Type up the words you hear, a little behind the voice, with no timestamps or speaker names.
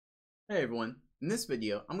Hey everyone, in this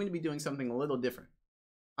video I'm going to be doing something a little different.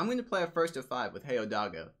 I'm going to play a first of 5 with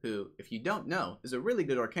Heyodogo, who, if you don't know, is a really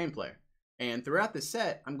good Orcane player. And throughout the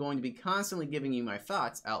set, I'm going to be constantly giving you my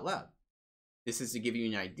thoughts out loud. This is to give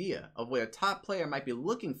you an idea of what a top player might be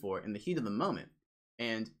looking for in the heat of the moment,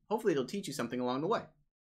 and hopefully it'll teach you something along the way.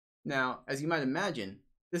 Now, as you might imagine,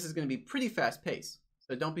 this is going to be pretty fast paced,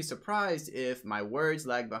 so don't be surprised if my words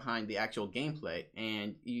lag behind the actual gameplay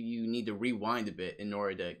and you need to rewind a bit in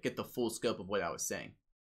order to get the full scope of what I was saying.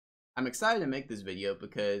 I'm excited to make this video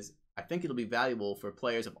because I think it'll be valuable for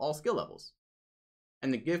players of all skill levels.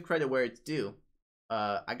 And to give credit where it's due,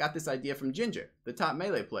 I got this idea from Ginger, the top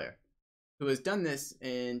melee player, who has done this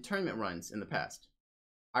in tournament runs in the past.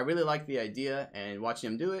 I really liked the idea and watching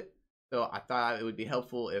him do it, so I thought it would be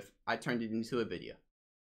helpful if I turned it into a video.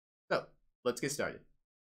 So, let's get started.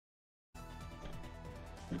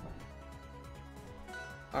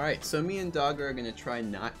 Alright, so me and Dogger are going to try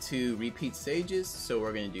not to repeat stages, so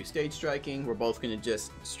we're going to do stage striking. We're both going to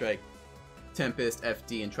just strike Tempest,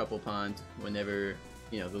 FD, and Truffle Pond whenever,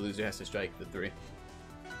 the loser has to strike the 3.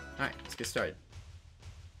 Alright, let's get started.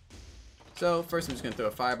 So, first I'm just going to throw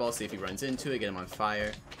a fireball, see if he runs into it, get him on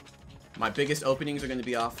fire. My biggest openings are going to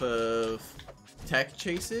be off of tech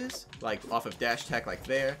chases, like off of dash tech like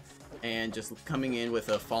there, and just coming in with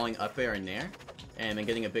a falling up air and nair, and then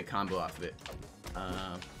getting a big combo off of it.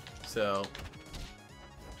 So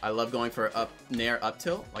I love going for nair up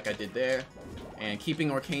tilt like I did there, and keeping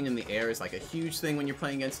Orcane in the air is like a huge thing when you're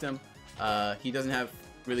playing against him. He doesn't have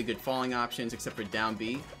really good falling options except for down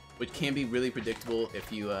B, which can be really predictable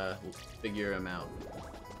if you figure him out.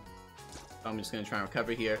 So I'm just going to try and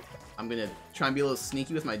recover here. I'm going to try and be a little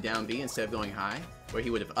sneaky with my down B instead of going high, where he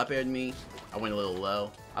would have up aired me. I went a little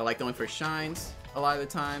low. I like going for shines a lot of the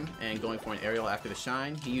time and going for an aerial after the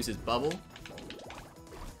shine. He uses bubble.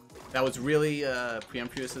 That was really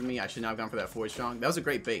preemptuous of me. I should not have gone for that forward strong. That was a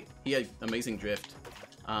great bait. He had amazing drift.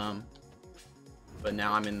 But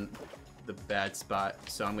now I'm in the bad spot.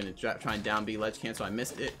 So I'm going to try and down B ledge cancel. I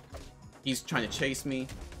missed it. He's trying to chase me.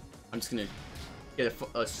 I'm just going to get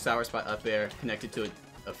a sour spot up air connected to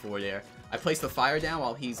a forward air. I place the fire down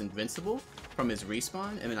while he's invincible from his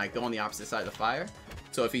respawn. And then I go on the opposite side of the fire.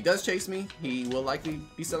 So if he does chase me, he will likely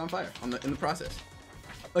be set on fire in the process.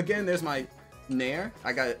 Again, there's my nair.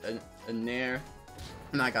 I got a nair,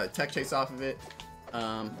 and I got a tech chase off of it.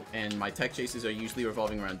 And my tech chases are usually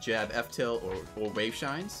revolving around jab, F tilt, or wave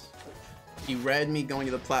shines. He read me going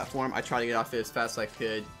to the platform. I tried to get off it as fast as I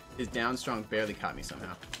could. His down strong barely caught me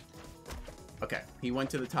somehow. Okay, he went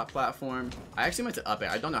to the top platform. I actually went to up air.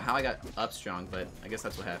 I don't know how I got up strong, but I guess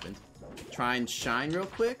that's what happened. Try and shine real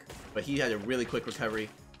quick, but he had a really quick recovery.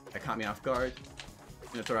 That caught me off guard.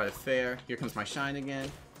 I'm gonna throw out a fair. Here comes my shine again.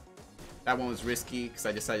 That one was risky because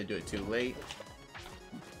I decided to do it too late.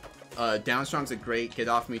 Down strong's a great get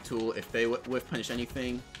off me tool. If they whiff punish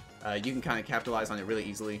anything, you can kind of capitalize on it really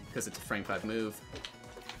easily because it's a frame 5 move.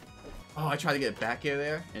 Oh, I tried to get a back air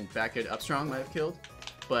there, and back air to up strong might have killed,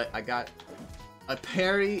 but I got a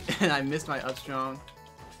parry and I missed my up strong.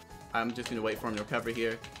 I'm just gonna wait for him to recover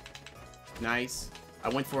here. Nice. I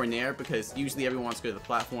went for a nair because usually everyone wants to go to the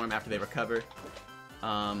platform after they recover.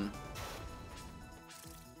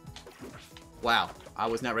 Wow, I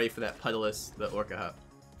was not ready for that puddleless, the Orca Hop.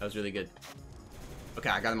 That was really good. Okay,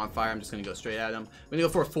 I got him on fire. I'm just going to go straight at him. I'm going to go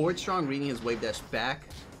for a forward strong, reading his wave dash back.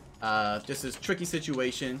 Just this tricky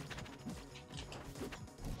situation.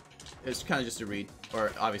 It's kind of just a read.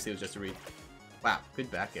 Or, obviously, it was just a read. Wow,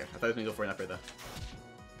 good back air. I thought I was going to go for an up air, though.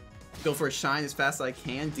 Go for a shine as fast as I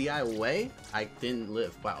can. DI away. I didn't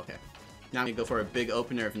live. Wow, okay. Now I'm going to go for a big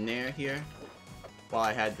opener of nair here. While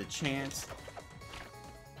I had the chance.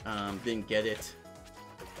 Didn't get it.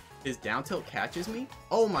 His down tilt catches me?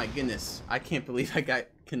 Oh my goodness. I can't believe I got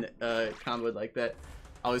comboed like that.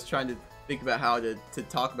 I was trying to think about how to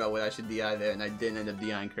talk about what I should DI there, and I didn't end up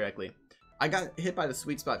DIing correctly. I got hit by the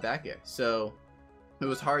sweet spot back air, so it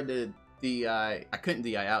was hard to DI. I couldn't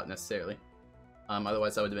DI out necessarily.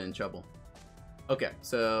 Otherwise I would have been in trouble. Okay,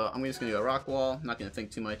 so I'm just going to go rock wall. I'm not going to think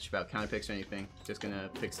too much about counter picks or anything. Just going to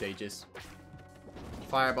pick stages.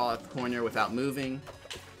 Fireball at the corner without moving,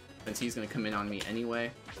 since he's going to come in on me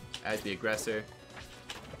anyway as the aggressor.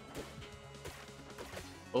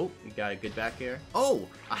 Oh, we got a good back air. Oh,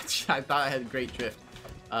 I thought I had a great drift.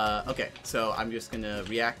 Okay, so I'm just going to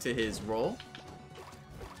react to his roll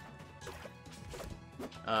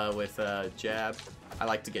with jab. I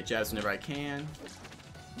like to get jabs whenever I can.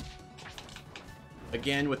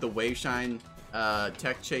 Again, with the wave shine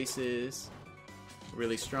tech chases,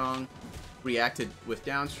 really strong. Reacted with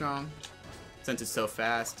down strong. Since it's so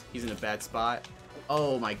fast, he's in a bad spot.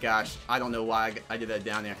 Oh my gosh, I don't know why I did that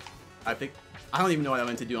down there. I don't even know what I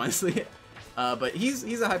meant to do, honestly. But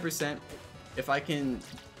he's a high percent. If I can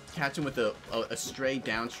catch him with a stray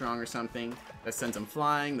down strong or something that sends him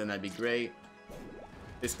flying, then that'd be great.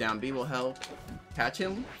 This down B will help. Catch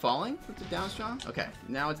him falling with the down strong? Okay,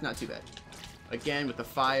 now it's not too bad. Again, with the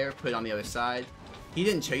fire, put it on the other side. He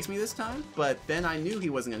didn't chase me this time, but then I knew he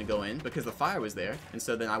wasn't going to go in because the fire was there, and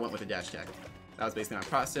so then I went with a dash attack. That was basically my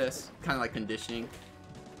process, kind of like conditioning.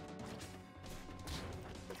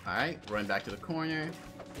 Alright, run back to the corner.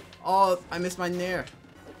 Oh, I missed my nair.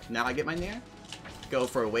 Now I get my nair. Go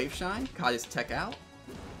for a wave shine, caught his tech out.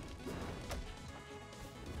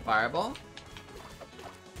 Fireball.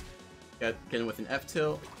 Get him with an F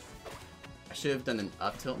tilt. I should have done an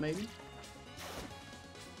up tilt maybe.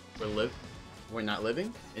 We're not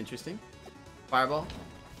living. Interesting. Fireball.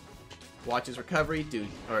 Watch his recovery. Dude,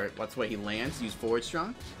 or what's the way he lands. Use forward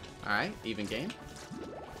strong. Alright, even game.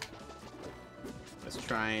 Let's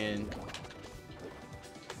try and...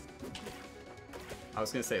 I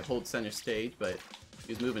was going to say hold center stage, but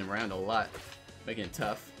he was moving around a lot. Making it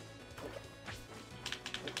tough.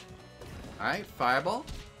 Alright, fireball.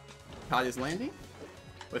 Caught his landing.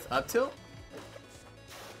 With up tilt.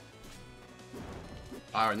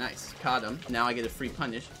 Oh, nice. Caught him. Now I get a free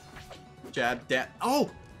punish. Jab, dab.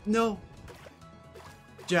 Oh! No!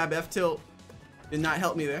 Jab, F tilt. Did not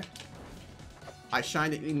help me there. I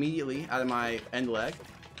shined it immediately out of my end leg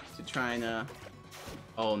to try and,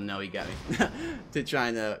 oh no, he got me. To try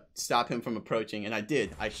and stop him from approaching, and I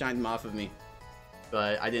did. I shined him off of me,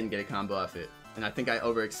 but I didn't get a combo off it. And I think I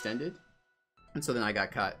overextended, and so then I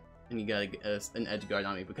got caught, and he got an edge guard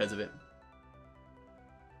on me because of it.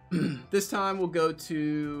 This time we'll go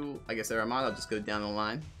to, I guess, Aramada. I'll just go down the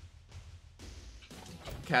line.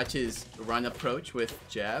 Catch his run approach with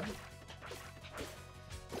jab.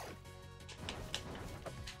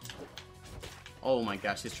 Oh my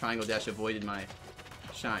gosh, his triangle dash avoided my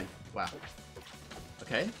shine. Wow.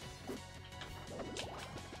 Okay.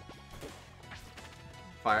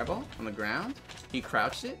 Fireball on the ground. He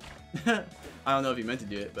crouched it. I don't know if he meant to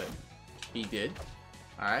do it, but he did.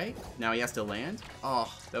 Alright, now he has to land.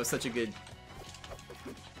 Oh, that was such a good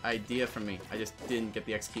idea for me. I just didn't get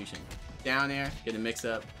the execution. Down air, get a mix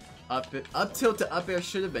up. Up tilt to up air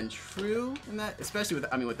should have been true in that, especially with,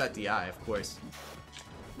 I mean, with that DI, of course.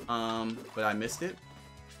 But I missed it.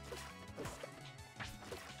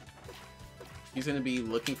 He's gonna be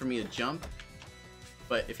looking for me to jump,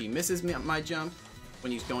 but if he misses me my jump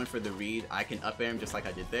when he's going for the read, I can up air him just like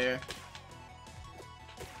I did there.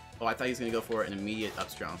 Oh, I thought he was gonna go for an immediate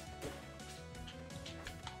up strong.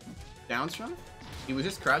 Down strong? He was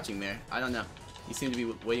just crouching there. I don't know. He seemed to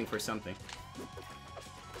be waiting for something.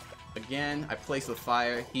 Again, I place the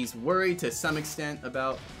fire. He's worried to some extent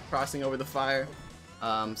about crossing over the fire,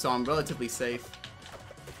 so I'm relatively safe.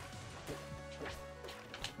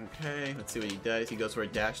 Okay, let's see what he does. He goes for a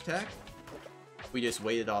dash attack. We just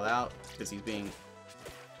wait it all out because he's being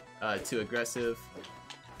too aggressive.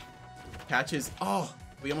 Catches. Oh!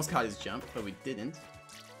 We almost caught his jump, but we didn't.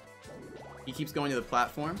 He keeps going to the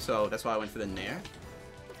platform, so that's why I went for the nair.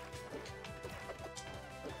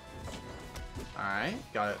 Alright,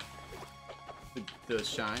 got it. The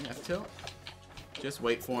shine, F tilt. Just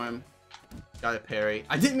wait for him. Got a parry.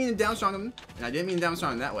 I didn't mean to down strong him, and I didn't mean to down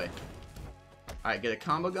strong him that way. Alright, get a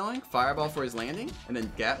combo going. Fireball for his landing, and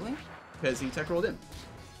then Gatling, because he tech rolled in.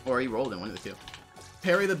 Or he rolled in, one of the two.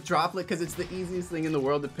 Parry the droplet, because it's the easiest thing in the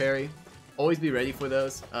world to parry. Always be ready for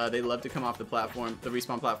those. They love to come off the platform, the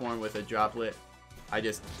respawn platform, with a droplet. I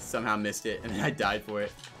just somehow missed it, and then I died for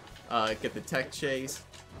it. Get the tech chase.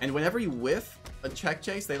 And whenever you whiff a tech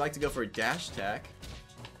chase, they like to go for a dash attack.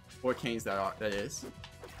 Orcanes, that is.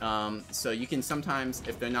 So you can sometimes,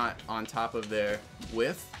 if they're not on top of their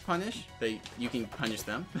whiff punish, you can punish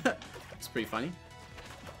them. It's pretty funny.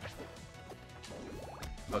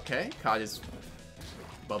 Okay, caught his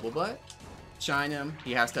bubble butt. Shine him.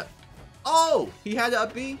 He has to... Oh! He had to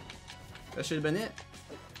up B? That should have been it.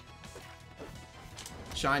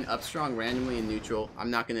 Shine up strong randomly in neutral.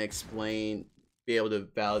 I'm not going to be able to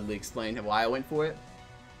validly explain why I went for it.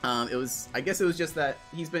 I guess it was just that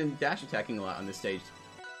he's been dash attacking a lot on this stage.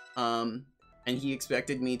 And he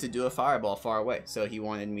expected me to do a fireball far away. So he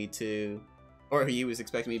wanted me to, or he was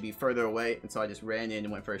expecting me to be further away. And so I just ran in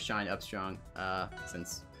and went for a shine up strong,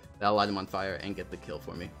 since that'll light him on fire and get the kill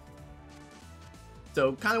for me.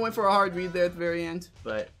 So kind of went for a hard read there at the very end,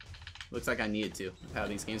 but looks like I needed to, with how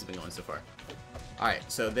these games have been going so far. Alright,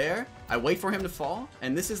 so there, I wait for him to fall,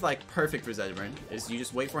 and this is like perfect for Zetterburn, is you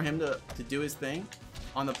just wait for him to do his thing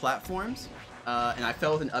on the platforms, and I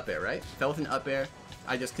fell with an up air, right? Fell with an up air,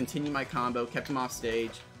 I just continued my combo, kept him off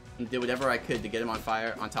stage, and did whatever I could to get him on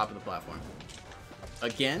fire on top of the platform.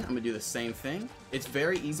 Again, I'm gonna do the same thing. It's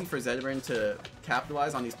very easy for Zetterburn to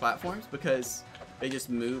capitalize on these platforms because they just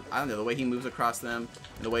move. I don't know, the way he moves across them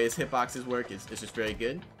and the way his hitboxes work is just very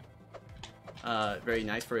good. Very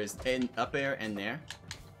nice for his up air and nair.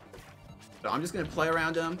 So I'm just gonna play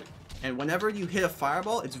around him, and whenever you hit a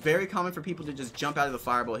fireball, it's very common for people to just jump out of the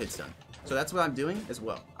fireball hit stun. So that's what I'm doing as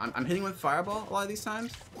well. I'm hitting with fireball a lot of these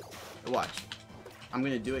times. Watch. I'm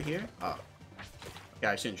gonna do it here. Oh. Okay,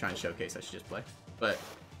 I shouldn't try and showcase, I should just play. But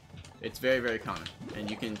it's very, very common, and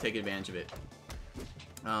you can take advantage of it.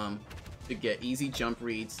 To get easy jump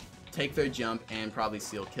reads, take their jump, and probably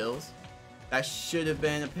steal kills. That should have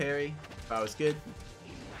been a parry if I was good.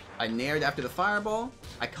 I naired after the fireball,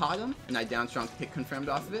 I caught him, and I down strong hit confirmed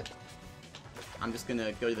off of it. I'm just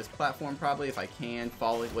gonna go to this platform probably if I can,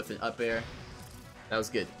 follow it with an up air. That was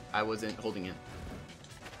good. I wasn't holding in.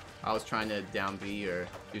 I was trying to down B or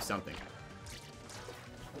do something.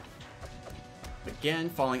 Again,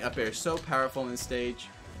 falling up air is so powerful in this stage.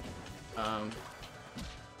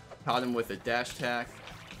 Caught him with a dash attack.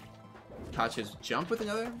 Caught his jump with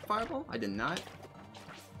another fireball? I did not.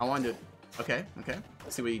 I wanted to... Okay, okay.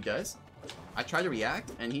 Let's see what he does. I tried to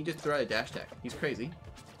react, and he just threw out a dash attack. He's crazy.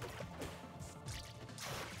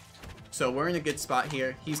 So we're in a good spot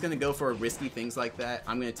here. He's going to go for risky things like that.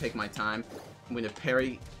 I'm going to take my time. I'm going to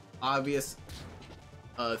parry obvious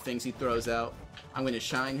things he throws out. I'm going to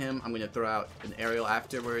shine him. I'm going to throw out an aerial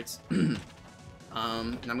afterwards. And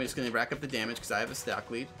I'm just going to rack up the damage because I have a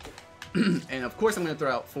stock lead. And of course I'm going to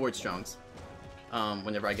throw out forward strongs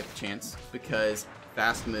whenever I get the chance, because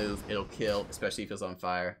fast move, it'll kill, especially if he's on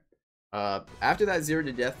fire. After that 0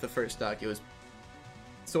 to death, the first stock, it was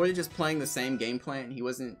sort of just playing the same game plan.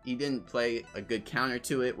 He didn't play a good counter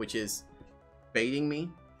to it, which is baiting me.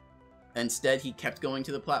 Instead, he kept going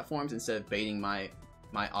to the platforms instead of baiting my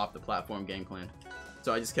off the platform game plan.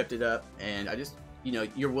 So I just kept it up, and I just, you know,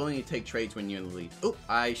 you're willing to take trades when you're in the lead. Oh,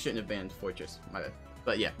 I shouldn't have banned Fortress, my bad.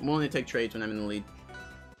 But yeah, I'm willing to take trades when I'm in the lead.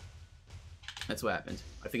 That's what happened.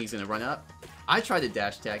 I think he's gonna run up. I tried to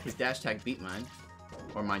dash attack. His dash attack beat mine.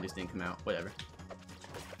 Or mine just didn't come out. Whatever.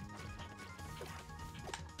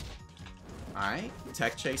 Alright.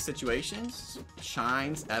 Tech chase situations.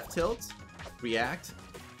 Shines. F tilts. React.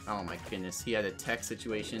 Oh my goodness. He had a tech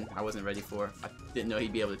situation I wasn't ready for. I didn't know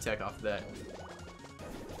he'd be able to tech off of that.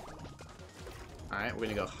 Alright, we're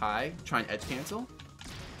gonna go high. Try and edge cancel.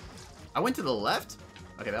 I went to the left?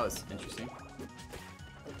 Okay, that was interesting.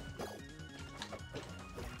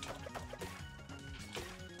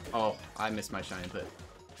 Oh, I missed my shine input.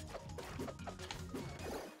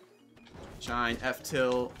 Shine, F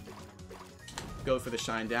tilt. Go for the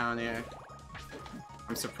shine down air.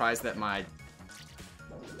 I'm surprised that my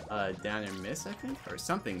down air missed, I think? Or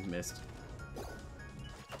something missed.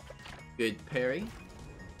 Good parry.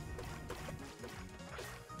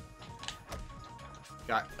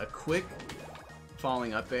 Got a quick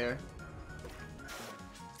falling up air.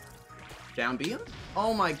 Down B him?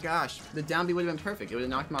 Oh my gosh, the down B would have been perfect. It would have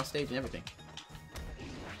knocked him off stage and everything.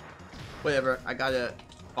 Whatever, I got a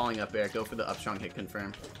falling up air. Go for the up strong hit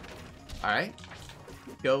confirm. Alright.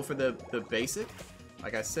 Go for the basic.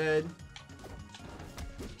 Like I said,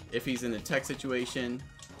 if he's in a tech situation,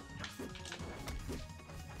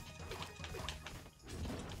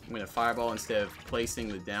 I'm going to fireball instead of placing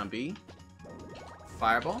the down B.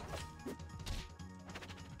 Fireball.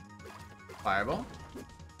 Fireball.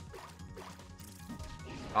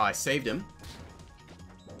 Oh, I saved him.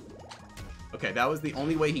 Okay, that was the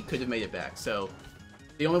only way he could have made it back. So,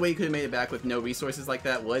 the only way he could have made it back with no resources like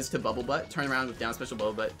that was to bubble butt, turn around with down special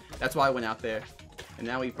bubble butt. That's why I went out there. And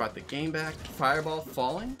now we brought the game back. Fireball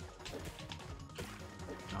falling.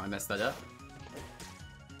 Oh, I messed that up.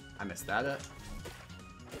 I messed that up.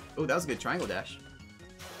 Oh, that was a good triangle dash.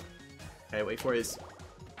 Okay, wait for his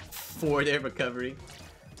forward air recovery.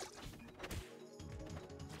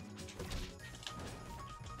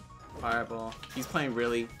 Fireball. He's playing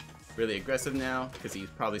really aggressive now because he's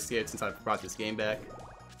probably scared since I brought this game back.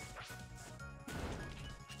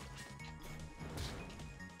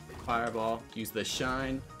 Fireball. Use the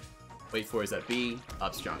shine. Wait for his B.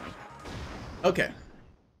 Up strongly. Okay.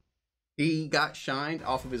 He got shined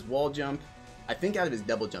off of his wall jump. I think out of his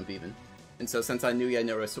double jump even. And so since I knew he had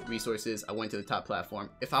no resources, I went to the top platform.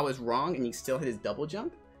 If I was wrong and he still hit his double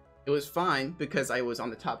jump, it was fine because I was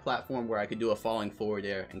on the top platform where I could do a falling forward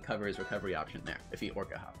air and cover his recovery option there if he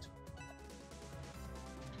Orca hopped.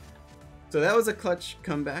 So that was a clutch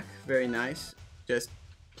comeback. Very nice. Just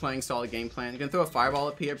playing solid game plan. I'm going to throw a fireball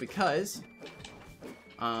up here because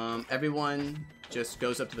everyone just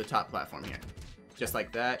goes up to the top platform here. Just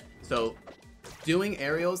like that. So Doing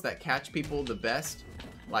aerials that catch people the best,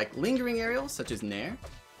 like lingering aerials such as Nair,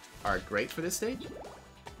 are great for this stage.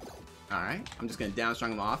 Alright, I'm just going to down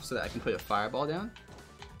strong him off so that I can put a fireball down.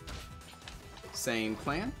 Same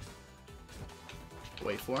plan.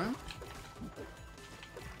 Wait for him.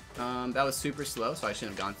 That was super slow, so I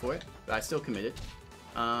shouldn't have gone for it, but I still committed.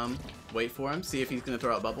 Wait for him, see if he's going to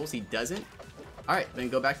throw out bubbles. He doesn't. Alright, then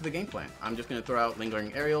go back to the game plan. I'm just going to throw out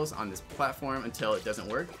lingering aerials on this platform until it doesn't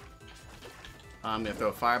work. I'm going to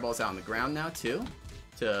throw fireballs out on the ground now, too,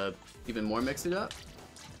 to even more mix it up.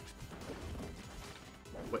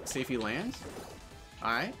 See if he lands.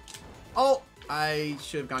 Alright. Oh! I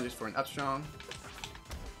should have gone just for an up strong.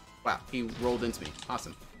 Wow, he rolled into me.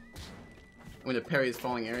 Awesome. I'm going to parry his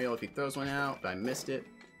falling aerial if he throws one out, but I missed it.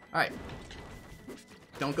 Alright.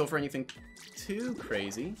 Don't go for anything too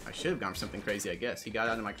crazy. I should have gone for something crazy, I guess. He got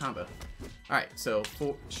out of my combo. Alright, so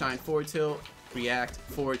shine forward tilt, react,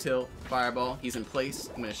 forward tilt, fireball. He's in place.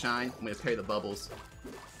 I'm going to shine. I'm going to parry the bubbles.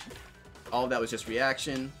 All of that was just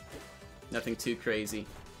reaction. Nothing too crazy.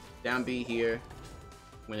 Down B here.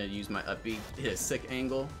 I'm going to use my up B. Hit a sick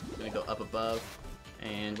angle. I'm going to go up above.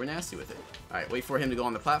 And we're nasty with it. Alright, wait for him to go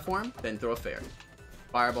on the platform, then throw a fair.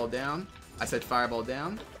 Fireball down. I said fireball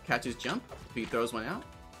down. Catches jump. If he throws one out.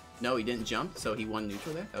 No, he didn't jump, so he won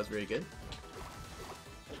neutral there. That was very good.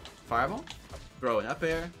 Fireball. Throw an up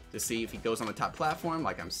air to see if he goes on the top platform,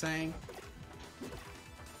 like I'm saying.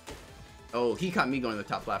 Oh, he caught me going to the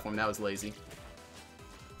top platform. That was lazy.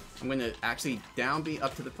 I'm going to actually down B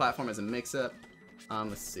up to the platform as a mix-up.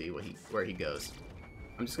 Let's see where he goes.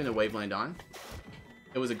 I'm just going to wave land on.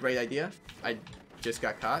 It was a great idea. I just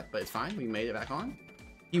got caught, but it's fine. We made it back on.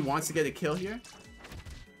 He wants to get a kill here.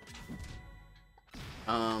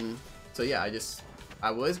 So yeah,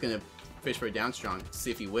 I was going to fish for a down strong to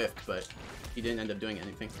see if he whiffed, but he didn't end up doing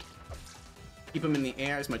anything. Keep him in the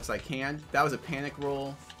air as much as I can. That was a panic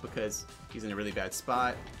roll because he's in a really bad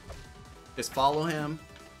spot. Just follow him.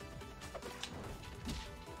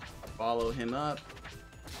 Follow him up.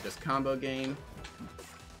 Just combo game.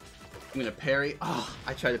 I'm gonna parry. Oh,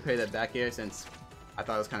 I tried to parry that back air since I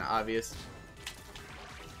thought it was kind of obvious.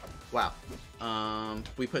 Wow.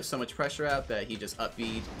 We put so much pressure out that he just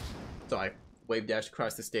up-B'd. So I wave dashed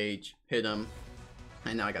across the stage, hit him,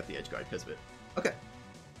 and now I got the edge guard because of it. Okay.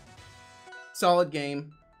 Solid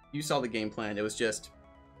game. You saw the game plan. It was just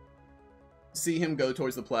see him go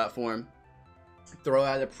towards the platform, throw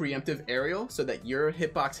out a preemptive aerial so that your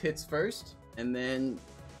hitbox hits first, and then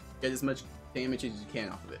get as much damage as you can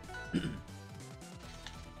off of it.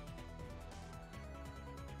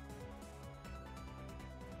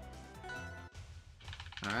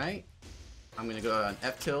 Alright, I'm gonna go on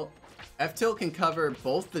F tilt. F tilt can cover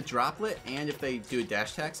both the droplet and if they do a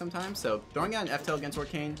dash attack sometimes, so throwing out an F tilt against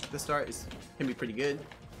Orcane at the start can be pretty good.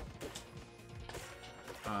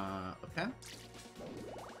 Okay.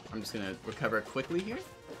 I'm just gonna recover quickly here.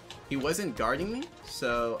 He wasn't guarding me,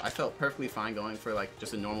 so I felt perfectly fine going for like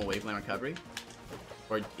just a normal waveland recovery.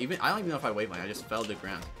 Or even, I don't even know if I waveland, I just fell to the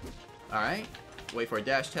ground. Alright, wait for a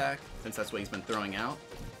dash attack, since that's what he's been throwing out.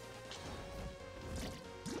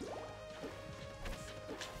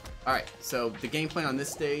 Alright, so the game plan on this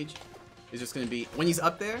stage is just going to be, when he's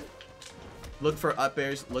up there, look for up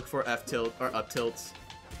airs, look for F tilt, or up tilts.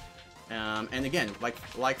 And again, like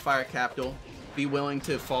Fire Capital, be willing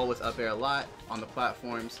to fall with up air a lot on the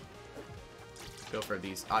platforms. Go for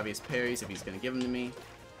these obvious parries if he's going to give them to me.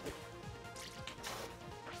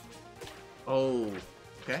 Oh,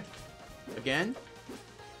 okay. Again,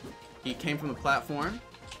 he came from the platform.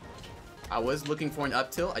 I was looking for an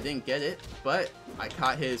up tilt. I didn't get it, but I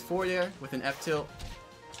caught his forward air with an F tilt.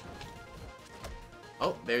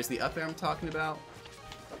 Oh, there's the up air I'm talking about.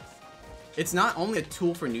 It's not only a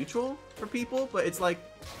tool for neutral for people, but it's like,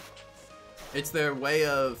 it's their way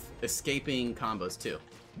of escaping combos too.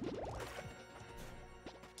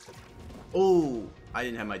 Oh, I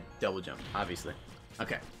didn't have my double jump, obviously.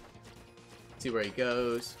 Okay. See where he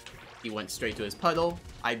goes. He went straight to his puddle.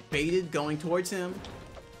 I baited going towards him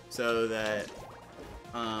so that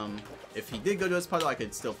if he did go to his puddle, I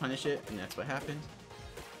could still punish it, and that's what happened.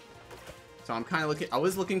 So I'm kind of looking, I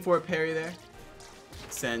was looking for a parry there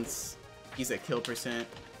since he's at kill percent.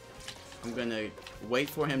 I'm gonna wait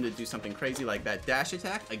for him to do something crazy like that dash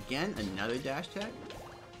attack. Again, another dash attack.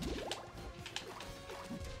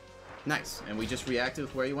 Nice, and we just reacted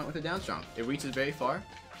with where he went with the down strong. It reaches very far.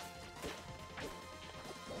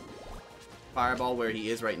 Fireball where he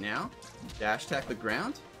is right now. Dash attack the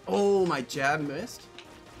ground. Oh, my jab missed.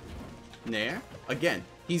 Nair. Again,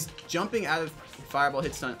 he's jumping out of fireball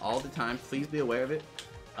hit stun all the time. Please be aware of it.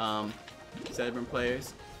 Zetterburn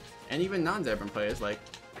players, and even non-Zetterburn players, like,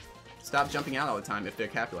 stop jumping out all the time if they're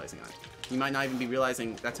capitalizing on it. You might not even be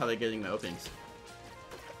realizing that's how they're getting the openings.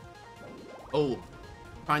 Oh,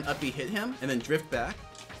 try and up B hit him and then drift back.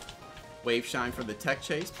 Wave shine for the tech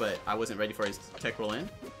chase, but I wasn't ready for his tech roll in.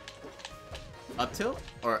 Up tilt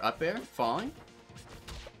or up air, falling.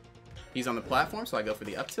 He's on the platform, so I go for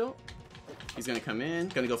the up tilt. He's gonna come in,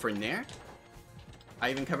 gonna go for a nair.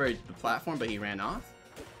 I even covered the platform, but he ran off.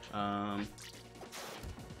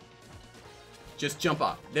 Just jump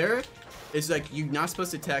off. There is like, you're not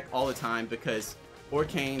supposed to tech all the time because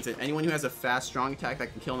Orcanes and anyone who has a fast, strong attack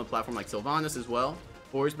that can kill on the platform, like Sylvanas as well,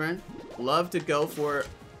 Zetterburn, love to go for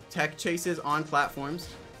tech chases on platforms,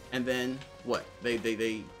 and then what?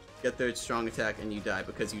 They get their strong attack and you die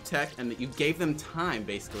because you tech and you gave them time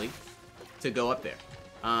basically to go up there.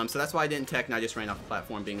 So that's why I didn't tech and I just ran off the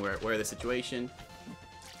platform, being aware of the situation.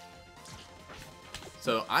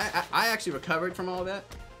 So I actually recovered from all that,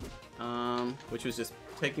 which was just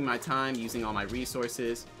taking my time, using all my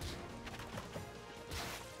resources.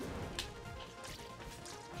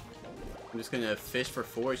 I'm just gonna fish for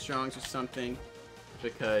forward strongs or something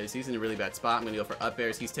because he's in a really bad spot. I'm gonna go for up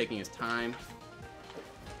airs. He's taking his time.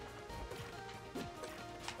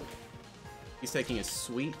 He's taking his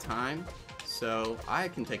sweet time, so I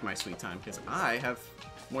can take my sweet time because I have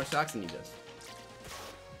more stocks than he does.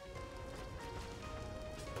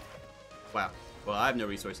 Wow. Well, I have no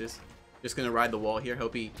resources. Just gonna ride the wall here,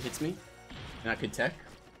 hope he hits me, and I could tech.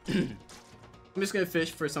 I'm just gonna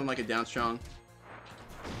fish for something like a down strong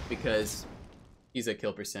because he's a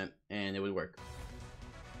kill percent and it would work.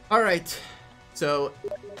 Alright, so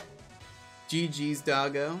GG's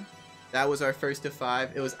doggo. That was our first of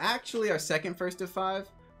 5. It was actually our second first of 5.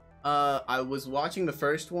 I was watching the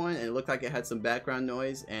first one and it looked like it had some background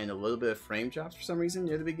noise and a little bit of frame drops for some reason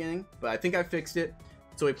near the beginning, but I think I fixed it.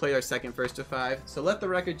 So we played our second first of 5. So let the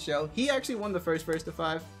record show, he actually won the first of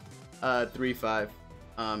 5, 3-5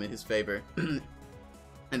 in his favor.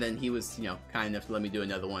 And then he was, you know, kind enough to let me do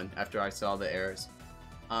another one after I saw the errors.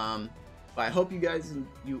 But I hope you guys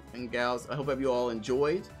and gals, I hope you all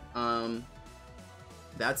enjoyed.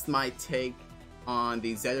 That's my take on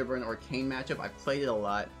the Zetterburn Orcane matchup. I played it a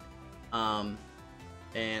lot. And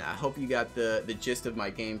I hope you got the gist of my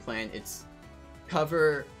game plan. It's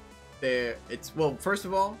cover there. It's, well, first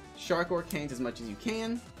of all, shark Orcanes as much as you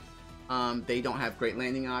can. They don't have great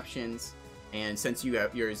landing options. And since you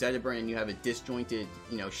have your Zetterburn and you have a disjointed,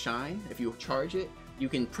 you know, shine, if you charge it, you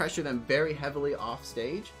can pressure them very heavily off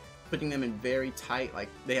stage, putting them in very tight, like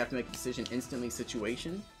they have to make a decision instantly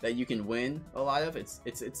situation that you can win a lot of. It's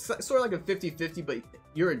sort of like a 50-50, but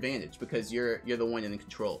your advantage because you're the one in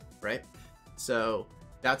control, right? So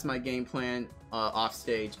that's my game plan off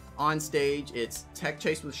stage. On stage, it's tech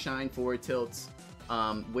chase with shine forward tilts,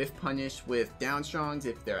 with punish with down strongs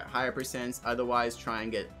if they're at higher percents. Otherwise, try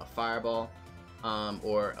and get a fireball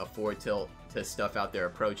or a forward tilt to stuff out their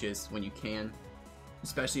approaches when you can,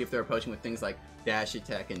 especially if they're approaching with things like dash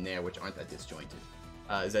attack and nair, which aren't that disjointed.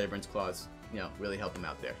 Zetterburn's claws, you know, really help them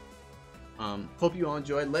out there. Hope you all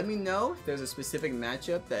enjoyed. Let me know if there's a specific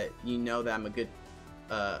matchup that you know that I'm good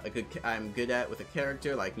at with a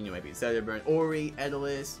character, like, you know, maybe Zetterburn, Ori,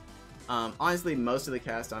 Edelus. Honestly, most of the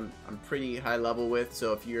cast I'm pretty high level with,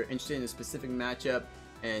 so if you're interested in a specific matchup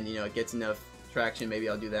and, you know, it gets enough traction, maybe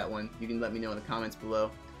I'll do that one. You can let me know in the comments below.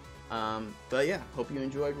 But yeah, hope you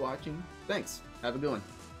enjoyed watching. Thanks. Have a good one.